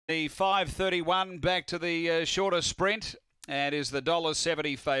The 5:31 back to the shorter sprint and is the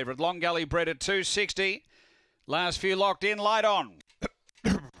 $1.70 favourite. Long Gully bred at $2.60. Last few locked in, light on.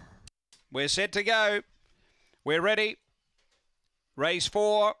 We're set to go. We're ready. Race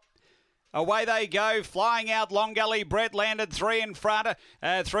 4. Away they go, flying out. Long Gully Brett landed 3 in front.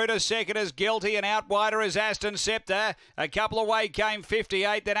 Through to second is Guilty, and out wider is Aston Scepter. A couple away came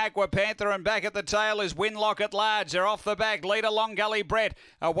 58, then Aqua Panther, and back at the tail is Winlock at large. They're off the back. Leader Long Gully Brett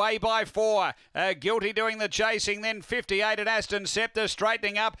away by 4. Guilty doing the chasing, then 58 and Aston Scepter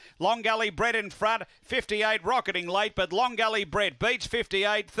straightening up. Long Gully Brett in front. 58 rocketing late, but Long Gully Brett beats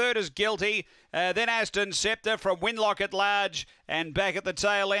 58. Third is Guilty. Then Aston Scepter from Winlock at large, and back at the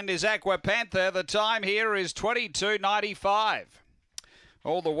tail end is Aqua Panther. The time here is 22.95.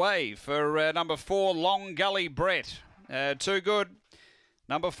 All the way for number 4, Long Gully Brett. Too good.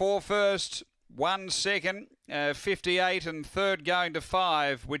 Number 4 first, 1 second, 58, and third going to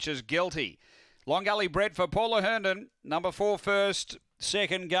 5, which is Guilty. Long Gully Brett for Paula Herndon. Number 4 first,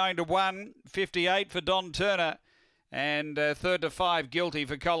 second going to 1, 58 for Don Turner. And third to 5, Guilty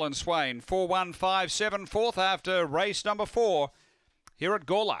for Colin Swain. 4-1-5-7, fourth after race number 4 here at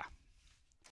Gawler.